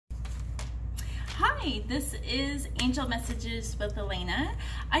Hi, this is Angel Messages with Elena.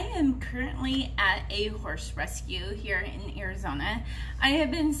 I am currently at a horse rescue here in Arizona. I have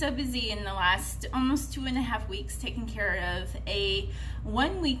been so busy in the last almost 2.5 weeks taking care of a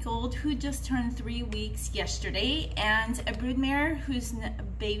 1-week-old who just turned 3 weeks yesterday, and a broodmare whose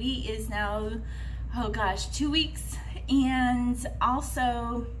baby is now, oh gosh, 2 weeks, and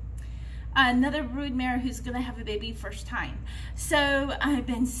also another broodmare who's going to have a baby first time. So I've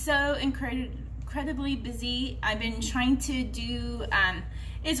been so incredibly busy. I've been trying to do,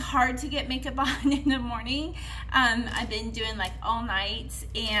 it's hard to get makeup on in the morning. I've been doing like all night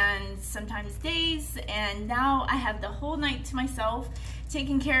and sometimes days, and now I have the whole night to myself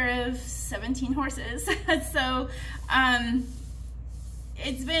taking care of 17 horses. So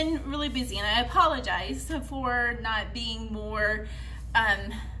it's been really busy, and I apologize for not being more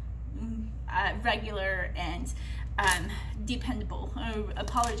regular and dependable. I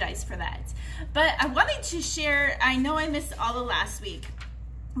apologize for that. But I wanted to share, I know I missed all the last week,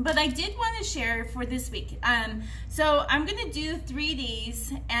 but I did want to share for this week. So I'm going to do 3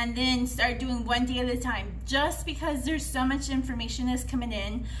 days and then start doing 1 day at a time, just because there's so much information that's coming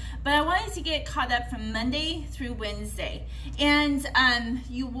in. But I wanted to get caught up from Monday through Wednesday. And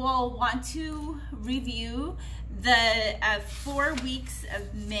you will want to review the 4 weeks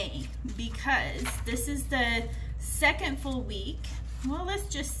of May, because this is the second full week. Well, let's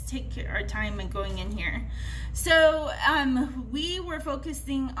just take our time and going in here. So we were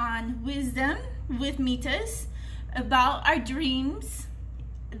focusing on wisdom with Mitas about our dreams,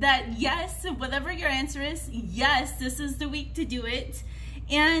 that yes, whatever your answer is, yes, this is the week to do it.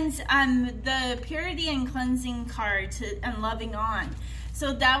 And the purity and cleansing card and loving on.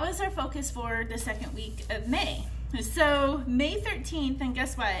 So that was our focus for the second week of May. So May 13th, and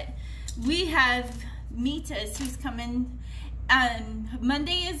guess what? We have Mitas who's coming.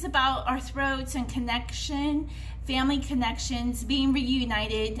 Monday is about our throats and connection, family connections, being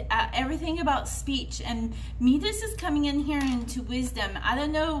reunited, everything about speech. And Mitas is coming in here into wisdom. I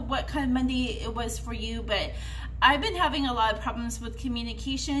don't know what kind of Monday it was for you, but I've been having a lot of problems with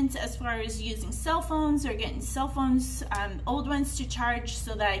communications as far as using cell phones or getting cell phones, old ones, to charge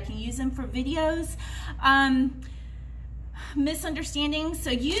so that I can use them for videos. Misunderstandings. So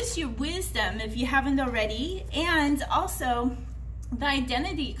use your wisdom if you haven't already. And also the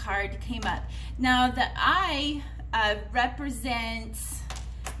identity card came up. Now the I represents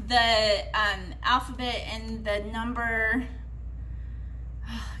the alphabet and the number,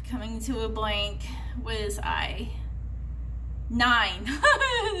 coming to a blank, was I? 9.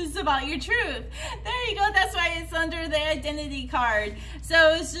 It's about your truth. There you go. That's why it's under the identity card.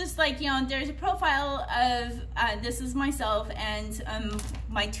 So it's just like, you know, there's a profile of this is myself and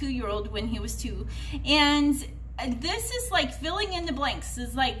my 2-year-old when he was 2. And this is like filling in the blanks.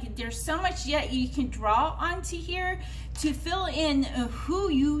 It's like there's so much yet you can draw onto here to fill in who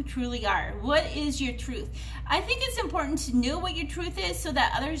you truly are. What is your truth? I think it's important to know what your truth is so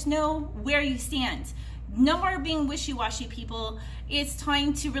that others know where you stand. No more being wishy-washy, people. It's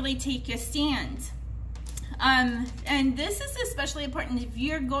time to really take a stand. And this is especially important if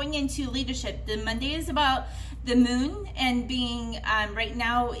you're going into leadership. The Monday is about the moon and being, right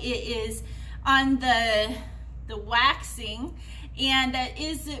now it is on the waxing, and that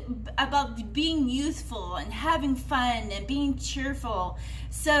is about being youthful and having fun and being cheerful.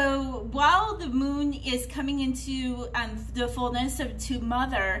 So while the moon is coming into the fullness of to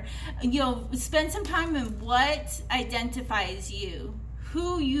mother, you know, spend some time in what identifies you,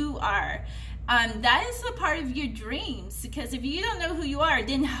 who you are. That is a part of your dreams, because if you don't know who you are,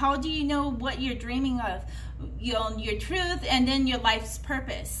 then how do you know what you're dreaming of? You know, your truth, and then your life's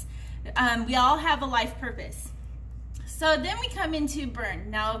purpose. We all have a life purpose. So then we come into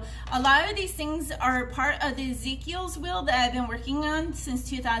burn. Now, a lot of these things are part of the Ezekiel's wheel that I've been working on since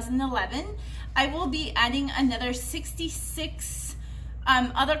 2011. I will be adding another 66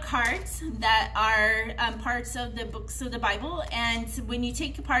 other cards that are parts of the books of the Bible. And when you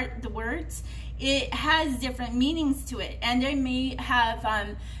take apart the words, it has different meanings to it. And they may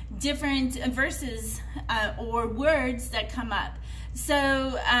have different verses or words that come up.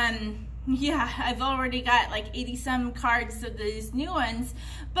 So, yeah, I've already got like 80 some cards of these new ones.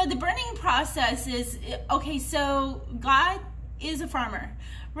 But the burning process is, okay, so God is a farmer,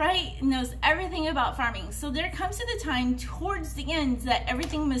 right? Knows everything about farming. So there comes to the time towards the end that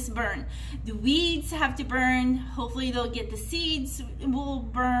everything must burn. The weeds have to burn. Hopefully they'll get the seeds will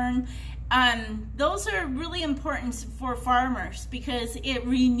burn. Those are really important for farmers because it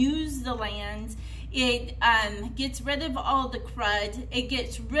renews the land. It gets rid of all the crud. It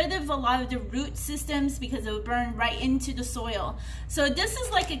gets rid of a lot of the root systems because it will burn right into the soil. So this is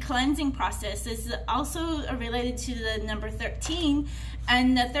like a cleansing process. It's also related to the number 13.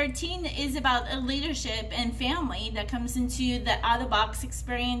 And the 13 is about a leadership and family that comes into the out-of-box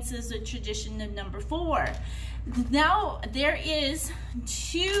experiences, the tradition of number 4. Now, there is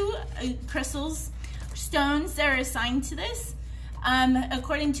 2 crystals, stones that are assigned to this.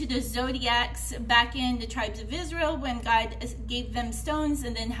 According to the zodiacs back in the tribes of Israel, when God gave them stones,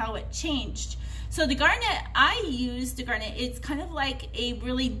 and then how it changed. So the garnet, I use the garnet, it's kind of like a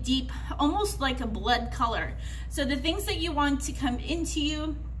really deep, almost like a blood color. So the things that you want to come into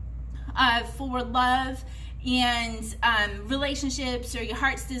you for love and relationships or your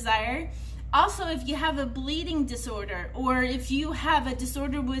heart's desire. Also, if you have a bleeding disorder, or if you have a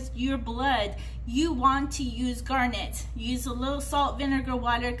disorder with your blood, you want to use garnet. Use a little salt, vinegar,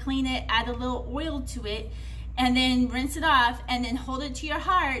 water, clean it, add a little oil to it, and then rinse it off, and then hold it to your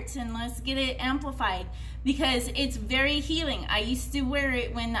heart, and let's get it amplified, because it's very healing. I used to wear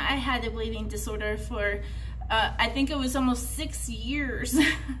it when I had a bleeding disorder for, I think it was almost 6 years.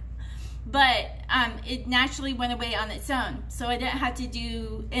 But it naturally went away on its own. So I didn't have to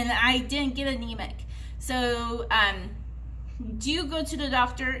do, and I didn't get anemic. So do go to the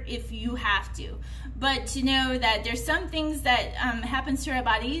doctor if you have to. But to know that there's some things that happens to our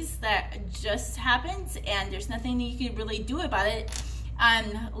bodies that just happens, and there's nothing that you can really do about it.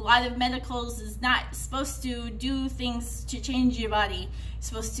 A lot of medicals is not supposed to do things to change your body. You're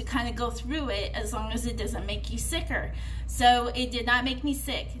supposed to kind of go through it as long as it doesn't make you sicker. So it did not make me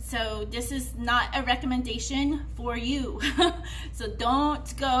sick. So this is not a recommendation for you. So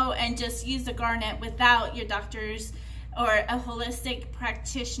don't go and just use the garnet without your doctor's or a holistic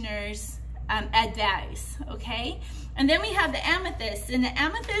practitioner's advice, okay? And then we have the amethyst, and the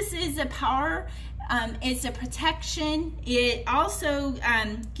amethyst is a power. It's a protection. It also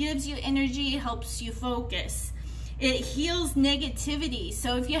gives you energy, helps you focus. It heals negativity.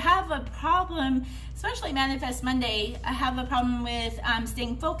 So if you have a problem, especially Manifest Monday, I have a problem with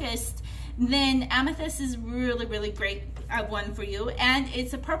staying focused, then amethyst is really, really great one for you, and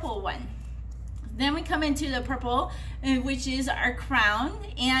it's a purple one. Then we come into the purple, which is our crown,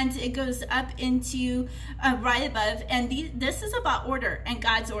 and it goes up into right above, and this is about order and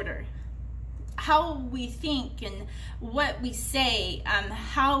God's order. How we think and what we say,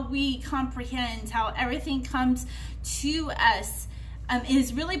 how we comprehend, how everything comes to us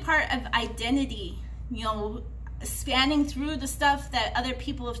is really part of identity, you know, spanning through the stuff that other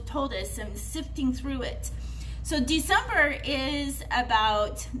people have told us and sifting through it. So December is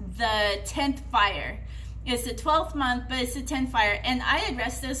about the 10th fire. It's the 12th month, but it's the 10th fire. And I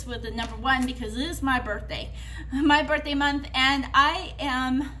address this with the number 1 because it is my birthday month, and I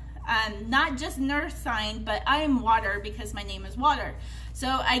am not just an earth sign, but I am water because my name is water. So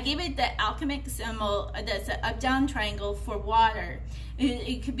I gave it the alchemic symbol that's an up-down triangle for water.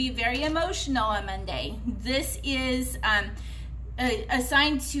 It could be very emotional on Monday. This is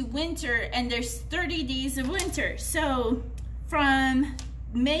assigned to winter, and there's 30 days of winter. So from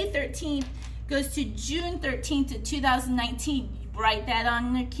May 13th goes to June 13th of 2019. Write that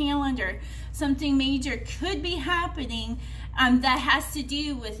on the calendar. Something major could be happening that has to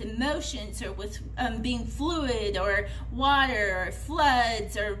do with emotions, or with being fluid, or water, or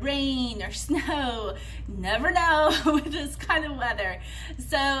floods, or rain, or snow. Never know with this kind of weather.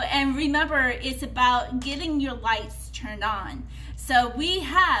 So, and remember, it's about getting your lights turned on. So we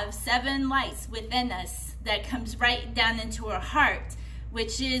have 7 lights within us that comes right down into our heart,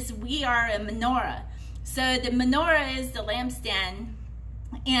 which is, we are a menorah. So the menorah is the lampstand,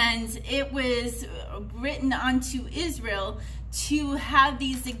 and it was written onto Israel to have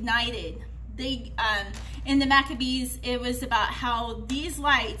these ignited. They in the Maccabees, it was about how these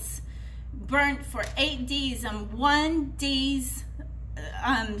lights burnt for 8 days on 1 day's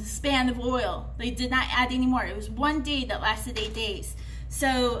span of oil. They did not add any more. It was 1 day that lasted 8 days.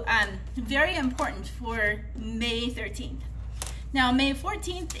 So very important for May 13th. Now May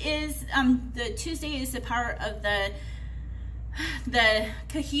 14th is the Tuesday, is the power of the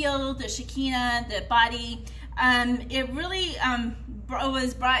kahil, the Shekinah, the body. It really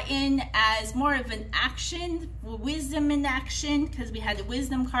was brought in as more of an action, wisdom in action, because we had the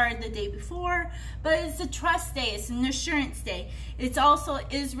wisdom card the day before, but it's a trust day, it's an assurance day. It's also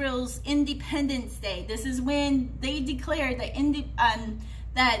Israel's Independence Day. This is when they declared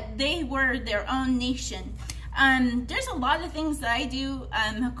that they were their own nation. There's a lot of things that I do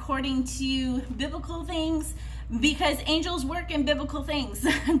according to biblical things, because angels work in biblical things.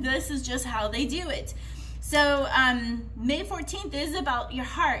 This is just how they do it. So May 14th is about your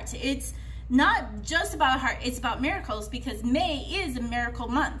heart. It's not just about heart, it's about miracles, because May is a miracle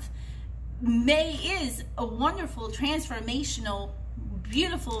month. May is a wonderful, transformational,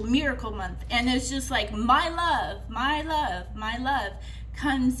 beautiful miracle month. And it's just like my love, my love, my love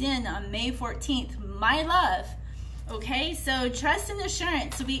comes in on May 14th. My love. Okay, so trust and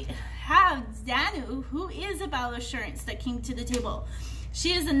assurance. We have Danu, who is about assurance, that came to the table.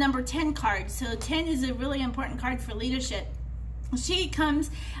 She is a number 10 card. So 10 is a really important card for leadership. She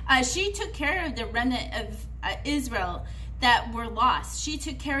comes, she took care of the remnant of Israel that were lost. She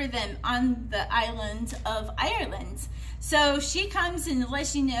took care of them on the island of Ireland. So she comes and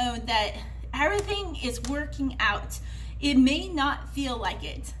lets you know that everything is working out. It may not feel like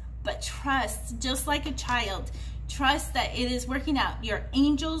it, but trust, just like a child. Trust that it is working out. Your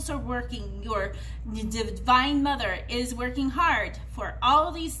angels are working. Your divine mother is working hard for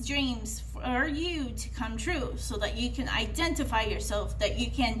all these dreams for you to come true, so that you can identify yourself, that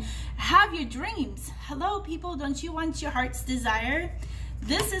you can have your dreams. Hello, people. Don't you want your heart's desire?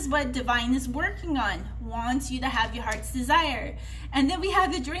 This is what divine is working on. Wants you to have your heart's desire. And then we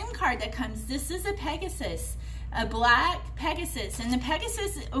have the dream card that comes. This is a Pegasus, a black Pegasus. And the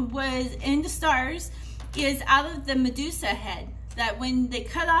Pegasus was in the stars, is out of the Medusa head, that when they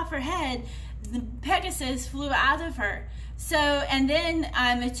cut off her head, the Pegasus flew out of her. So, and then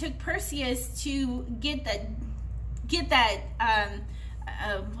it took Perseus to get that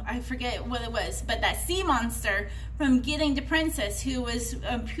I forget what it was, but that sea monster from getting the princess who was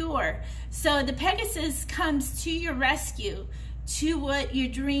pure. So the Pegasus comes to your rescue, to what your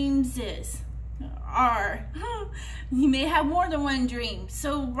dreams are. You may have more than one dream,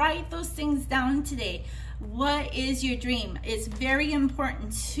 so write those things down today. What is your dream? It's very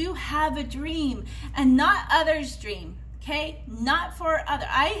important to have a dream, and not others' dream. Okay, not for other.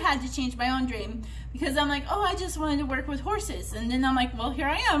 I had to change my own dream, because I'm like, oh, I just wanted to work with horses. And then I'm like, well, here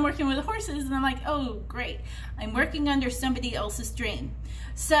I am working with horses. And I'm like, oh, great. I'm working under somebody else's dream.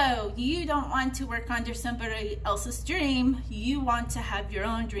 So you don't want to work under somebody else's dream. You want to have your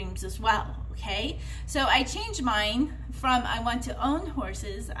own dreams as well. Okay. So I changed mine from, I want to own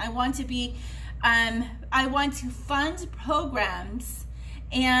horses. I want to be, I want to fund programs,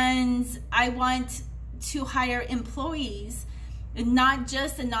 and I want to hire employees, not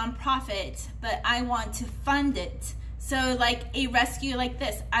just a nonprofit, but I want to fund it. So like a rescue like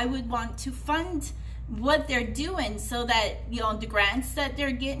this, I would want to fund what they're doing, so that, you know, the grants that they're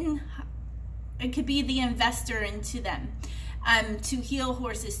getting, it could be the investor into them, to heal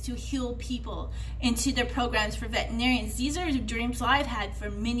horses, to heal people, into their programs for veterinarians. These are dreams I've had for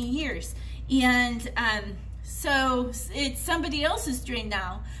many years. And so it's somebody else's dream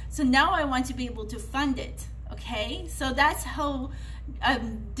now. So now I want to be able to fund it. Okay, so that's how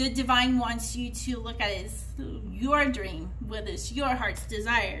the divine wants you to look at it, as your dream, what is your heart's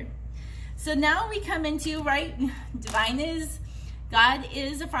desire. So now we come into, right, divine is, God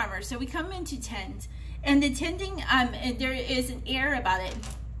is a farmer. So we come into tend, and the tending, there is an air about it.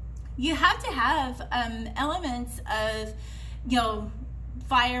 You have to have elements of, you know,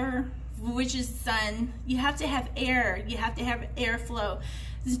 fire, which is sun. You have to have air. You have to have airflow.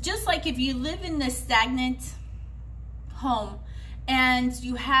 It's just like if you live in this stagnant home and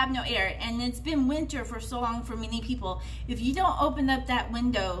you have no air, and it's been winter for so long for many people, if you don't open up that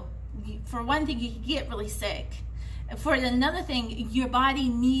window, for one thing, you can get really sick. For another thing, your body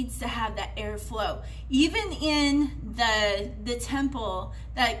needs to have that airflow. Even in the temple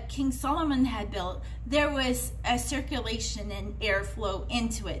that King Solomon had built, there was a circulation and airflow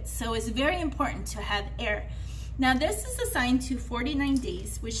into it. So it's very important to have air. Now this is assigned to 49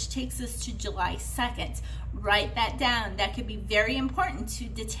 days, which takes us to July 2nd. Write that down. That could be very important to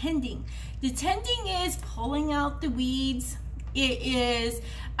detending. Detending is pulling out the weeds. It is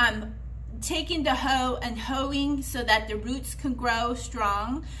taking the hoe and hoeing so that the roots can grow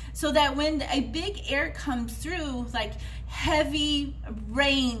strong, so that when a big air comes through, like heavy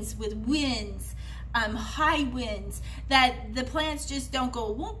rains with winds, high winds, that the plants just don't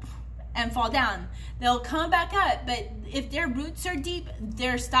go whoop and fall down. They'll come back up, but if their roots are deep,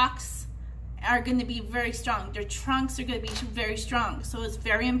 their stalks are going to be very strong. Their trunks are going to be very strong. So it's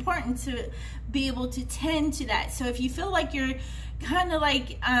very important to be able to tend to that. So if you feel like you're kind of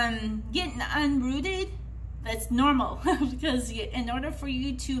like getting unrooted, that's normal. Because in order for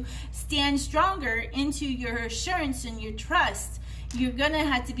you to stand stronger into your assurance and your trust, you're going to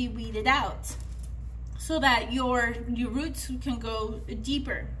have to be weeded out, so that your roots can go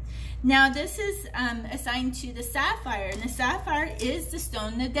deeper. Now this is assigned to the sapphire, and the sapphire is the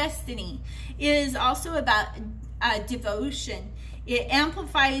stone of destiny. It is also about devotion. It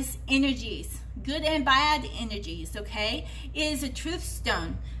amplifies energies, good and bad energies, okay? It is a truth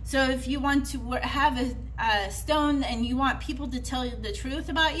stone. So if you want to have a stone and you want people to tell you the truth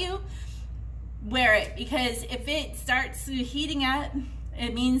about you, wear it, because if it starts heating up,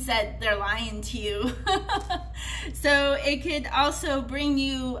 it means that they're lying to you. So it could also bring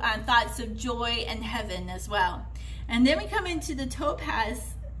you thoughts of joy and heaven as well. And then we come into the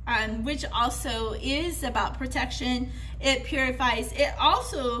topaz, which also is about protection. It purifies. It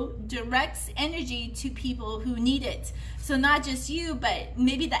also directs energy to people who need it. So not just you, but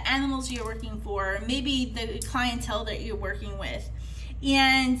maybe the animals you're working for, maybe the clientele that you're working with.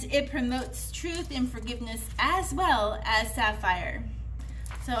 And it promotes truth and forgiveness as well as sapphire.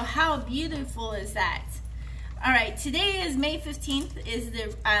 So how beautiful is that? All right, today is May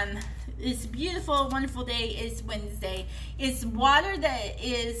 15th. It's beautiful, wonderful day. It's Wednesday. It's water that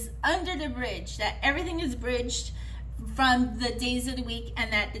is under the bridge, that everything is bridged from the days of the week,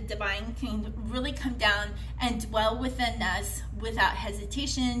 and that the divine can really come down and dwell within us without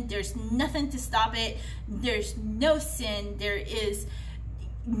hesitation. There's nothing to stop it. There's no sin. There is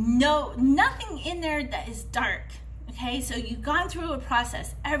nothing in there that is dark. Okay, so you've gone through a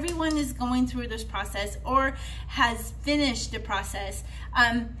process. Everyone is going through this process or has finished the process.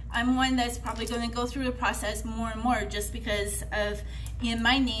 I'm one that's probably going to go through the process more and more, just because of, in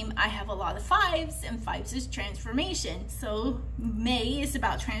my name, I have a lot of fives, and fives is transformation. So May is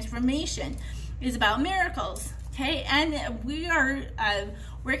about transformation. It's about miracles. Okay, and we are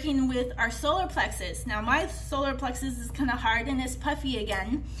working with our solar plexus. Now my solar plexus is kind of hard and it's puffy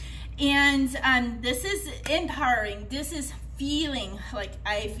again. And this is empowering. This is feeling like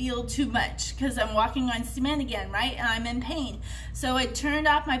I feel too much because I'm walking on cement again, right? And I'm in pain. So I turned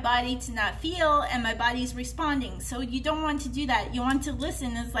off my body to not feel, and my body's responding. So you don't want to do that. You want to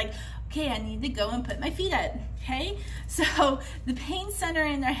listen. It's like, okay, I need to go and put my feet up, okay? So the pain center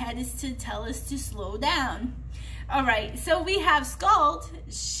in our head is to tell us to slow down. All right, so we have Skald.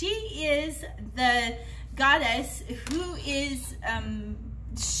 She is the goddess who is,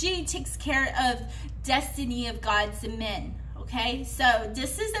 she takes care of destiny of gods and men, okay? So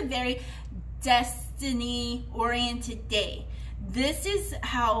this is a very destiny-oriented day. This is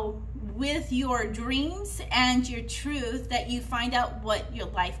how, with your dreams and your truth, that you find out what your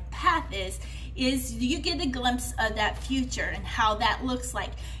life path is you get a glimpse of that future and how that looks like.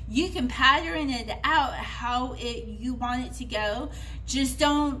 You can pattern it out how you want it to go. Just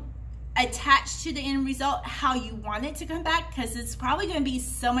don't attach to the end result how you want it to come back, because it's probably going to be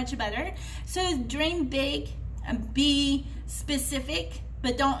so much better. So dream big and be specific,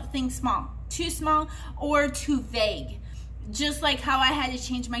 but don't think small, too small or too vague. Just like how I had to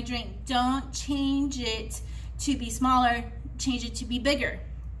change my dream. Don't change it to be smaller, change it to be bigger.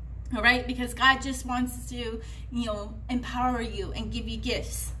 All right, because God just wants to, empower you and give you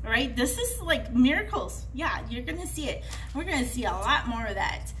gifts. All right, this is like miracles. Yeah, you're gonna see it. We're gonna see a lot more of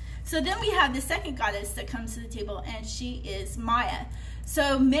that. So then we have the second goddess that comes to the table, and she is Maya.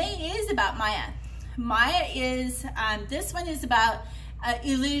 So May is about Maya. Maya is, this one is about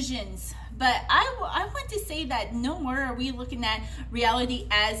illusions. But I want to say that no more are we looking at reality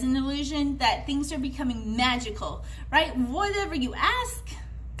as an illusion, that things are becoming magical, right? Whatever you ask,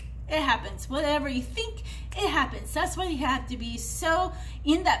 it happens. Whatever you think, it happens. That's why you have to be so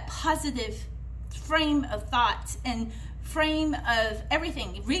in that positive frame of thought and frame of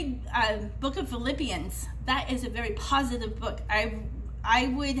everything. Read book of Philippians. That is a very positive book. I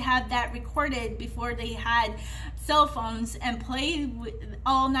would have that recorded before they had cell phones and play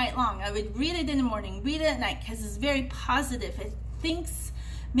all night long. I would read it in the morning, read it at night, because it's very positive. It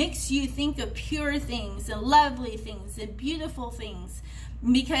makes you think of pure things and lovely things and beautiful things.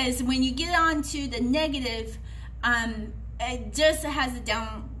 Because when you get on to the negative, it just has a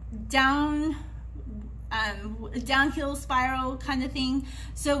downhill spiral kind of thing.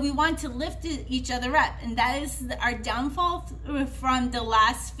 So we want to lift each other up, and that is our downfall from the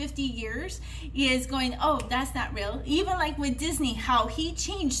last 50 years is going, oh, that's not real. Even like with Disney, how he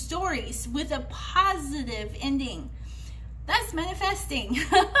changed stories with a positive ending. That's manifesting.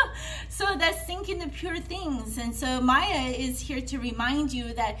 So that's thinking the pure things. And so Maya is here to remind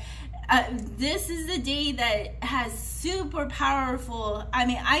you that this is a day that has super powerful,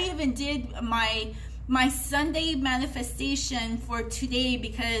 I even did my Sunday manifestation for today,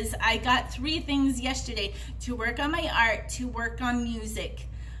 because I got 3 things yesterday: to work on my art, to work on music.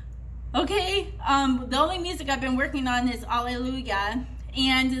 Okay, the only music I've been working on is Alleluia,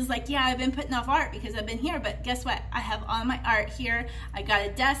 and is like, yeah, I've been putting off art because I've been here, but guess what? I have all my art here. I got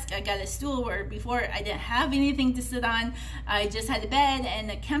a desk, I got a stool, where before I didn't have anything to sit on. I just had a bed and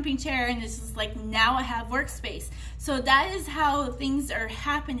a camping chair, and it's just like, now I have workspace. So that is how things are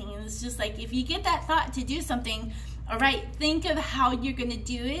happening. And it's just like, if you get that thought to do something, all right, think of how you're going to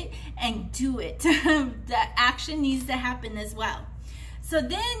do it and do it. The action needs to happen as well. So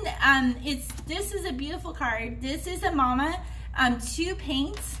then this is a beautiful card. This is a mama, 2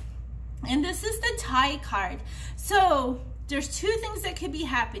 paints, and this is the tie card. So there's 2 things that could be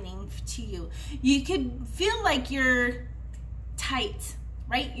happening to you. You could feel like you're tight,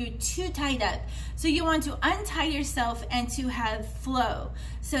 right? You're too tied up. So you want to untie yourself and to have flow.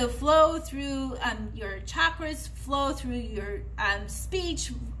 So flow through your chakras, flow through your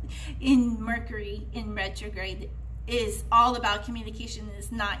speech. In Mercury in retrograde is all about communication.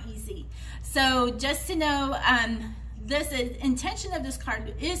 It's not easy. So just to know, this intention of this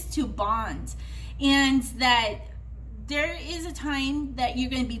card is to bond, and that there is a time that you're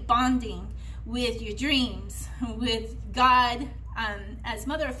going to be bonding with your dreams, with God, as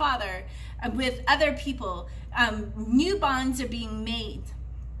mother or father, with other people. New bonds are being made.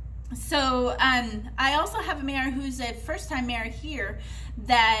 So I also have a mayor who's a first-time mayor here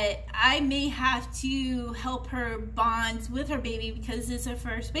that I may have to help her bond with her baby because it's her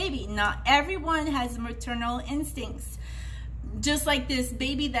first baby. Not everyone has maternal instincts. Just like this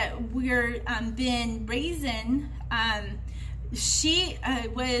baby that we're been raising, she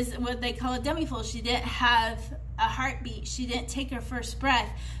was what they call a demi-fool. She didn't have a heartbeat. She didn't take her first breath.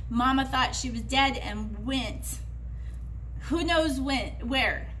 Mama thought she was dead and went. Who knows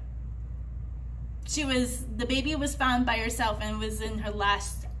where? The baby was found by herself and was in her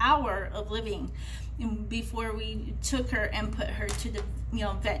last hour of living before we took her and put her to the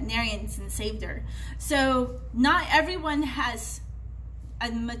veterinarians and saved her. So not everyone has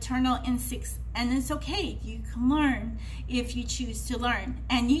a maternal instinct, and it's okay. You can learn if you choose to learn,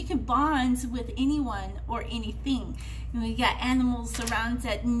 and you can bond with anyone or anything. We got animals around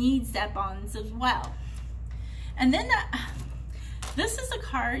that needs that bonds as well. And then this is a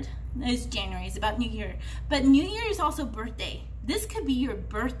card. It's January, it's about New Year, but New Year is also birthday. This could be your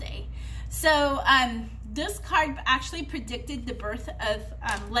birthday. So this card actually predicted the birth of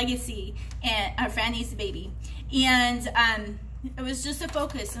Legacy and Fanny's baby, and it was just a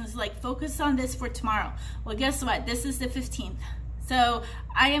focus. It was like, focus on this for tomorrow. Well, guess what? This is the 15th. So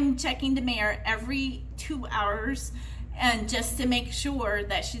I am checking the mayor every 2 hours, and just to make sure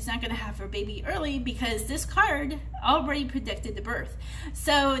that she's not going to have her baby early, because this card already predicted the birth.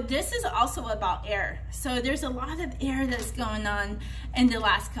 So this is also about air. So there's a lot of air that's going on in the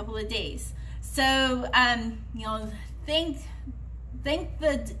last couple of days. So thank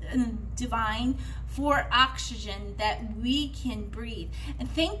the divine for oxygen that we can breathe,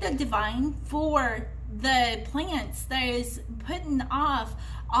 and thank the divine for the plants that is putting off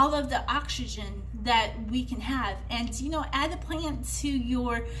all of the oxygen that we can have. And add a plant to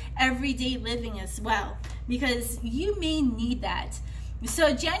your everyday living as well, because you may need that.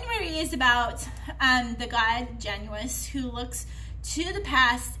 So January is about the god Janus, who looks to the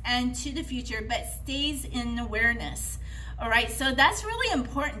past and to the future, but stays in awareness. All right, so that's really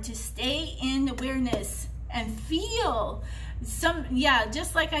important, to stay in awareness and feel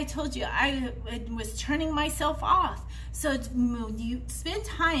just like I told you, I was turning myself off. So you spend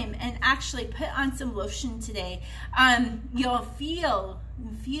time and actually put on some lotion today. You'll feel,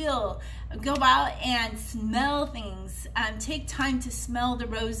 go out and smell things. Take time to smell the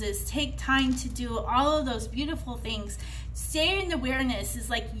roses. Take time to do all of those beautiful things. Stay in awareness. Is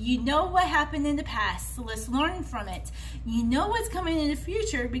like, what happened in the past, so let's learn from it. What's coming in the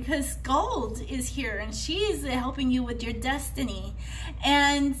future, because gold is here and she is helping you with your destiny.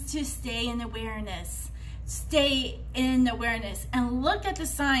 And to stay in awareness. Stay in awareness and look at the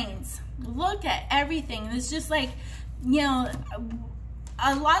signs. Look at everything. It's just like,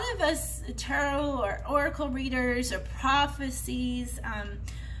 a lot of us tarot or oracle readers or prophets,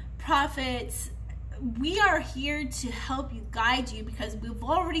 we are here to help you, guide you, because we've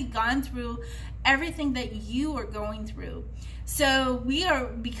already gone through everything that you are going through. So we are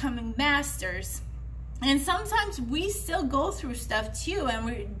becoming masters. And sometimes we still go through stuff too, and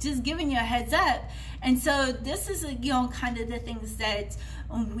we're just giving you a heads up. And so this is, kind of the things that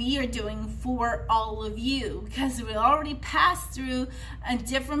we are doing for all of you, because we already passed through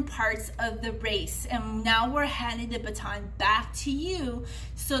different parts of the race, and now we're handing the baton back to you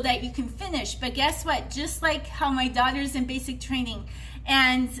so that you can finish. But guess what? Just like how my daughter's in basic training,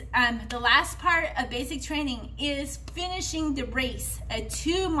 and the last part of basic training is finishing the race, a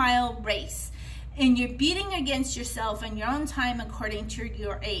 2-mile race. and you're beating against yourself and your own time according to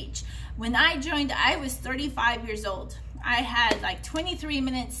your age. When I joined, I was 35 years old. I had like 23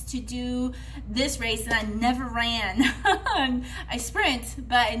 minutes to do this race, and I never ran. I sprint,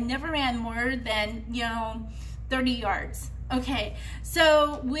 but I never ran more than, 30 yards. Okay,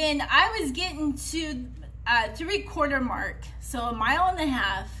 so when I was getting to 3/4 mark, so 1.5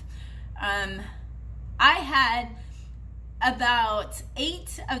 miles, I had about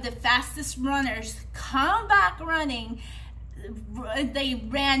 8 of the fastest runners come back running. They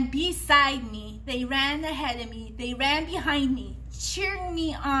ran beside me, they ran ahead of me, they ran behind me, cheering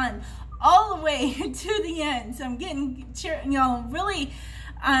me on all the way to the end. So I'm getting really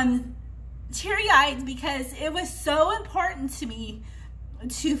teary-eyed, because it was so important to me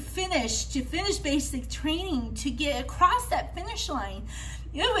to finish basic training, to get across that finish line.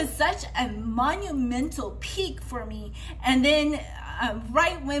 It was such a monumental peak for me. And then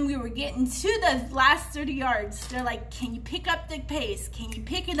right when we were getting to the last 30 yards, they're like, can you pick up the pace? Can you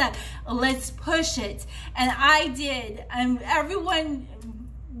pick it up? Let's push it. And I did. And everyone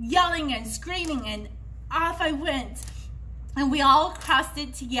yelling and screaming, and off I went. And we all crossed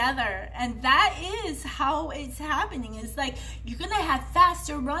it together. And that is how it's happening. It's like, you're going to have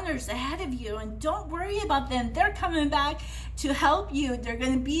faster runners ahead of you, and don't worry about them. They're coming back to help you. They're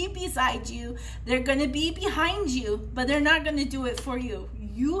going to be beside you. They're going to be behind you, but they're not going to do it for you.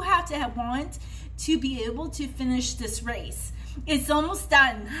 You have to want to be able to finish this race. It's almost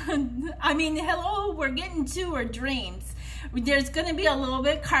done. I mean, hello, we're getting to our dreams. There's going to be a little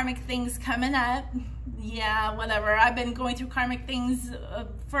bit karmic things coming up. Yeah, whatever. I've been going through karmic things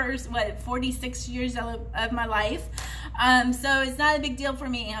for 46 years of my life. So it's not a big deal for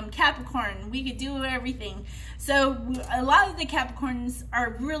me. I'm Capricorn. We could do everything. So a lot of the Capricorns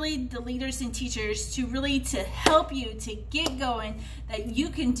are really the leaders and teachers to help you to get going, that you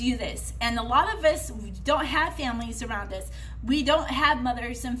can do this. And a lot of us don't have families around us. We don't have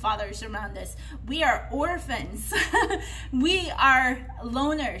mothers and fathers around us. We are orphans. We are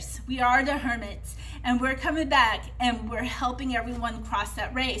loners. We are the hermits. And we're coming back, and we're helping everyone cross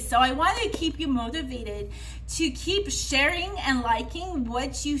that race. So I want to keep you motivated to keep sharing and liking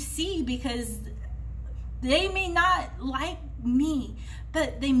what you see, because they may not like me,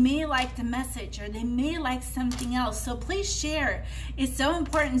 but they may like the message, or they may like something else. So please share. It's so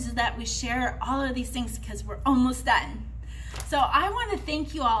important that we share all of these things, because we're almost done. So I want to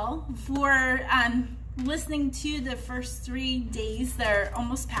thank you all for listening to the first 3 days that are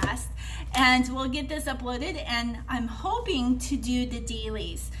almost past, and we'll get this uploaded, and I'm hoping to do the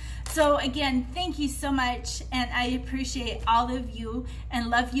dailies. So again, thank you so much, and I appreciate all of you and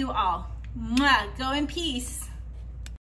love you all. Mwah. Go in peace.